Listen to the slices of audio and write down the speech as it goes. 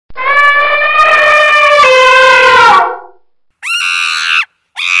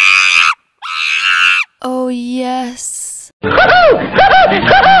yes.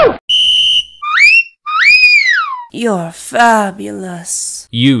 You're fabulous.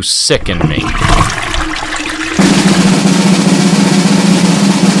 You sicken me.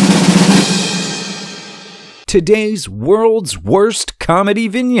 Today's world's worst comedy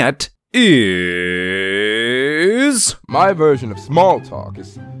vignette is... My version of small talk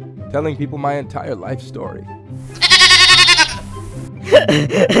is telling people my entire life story.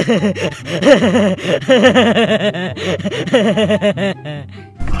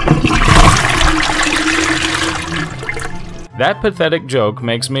 That pathetic joke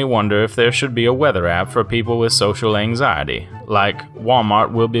makes me wonder if there should be a weather app for people with social anxiety. Like,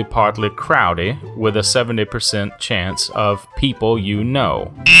 Walmart will be partly crowdy, with a 70% chance of people you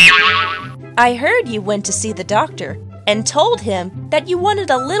know. I heard you went to see the doctor and told him that you wanted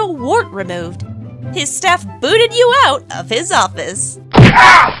a little wart removed. His staff booted you out of his office.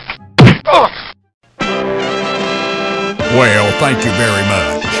 Well, thank you very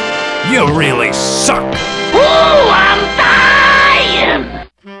much. You really suck. Ooh, I'm dying!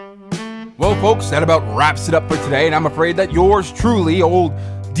 Well, folks, that about wraps it up for today, and I'm afraid that yours truly, old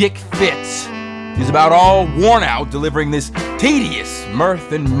Dick Fitz, is about all worn out delivering this tedious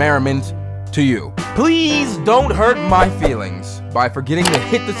mirth and merriment to you. Please don't hurt my feelings by forgetting to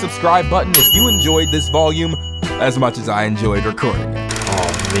hit the subscribe button if you enjoyed this volume as much as I enjoyed recording it.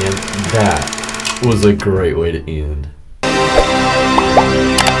 Oh man, that was a great way to end.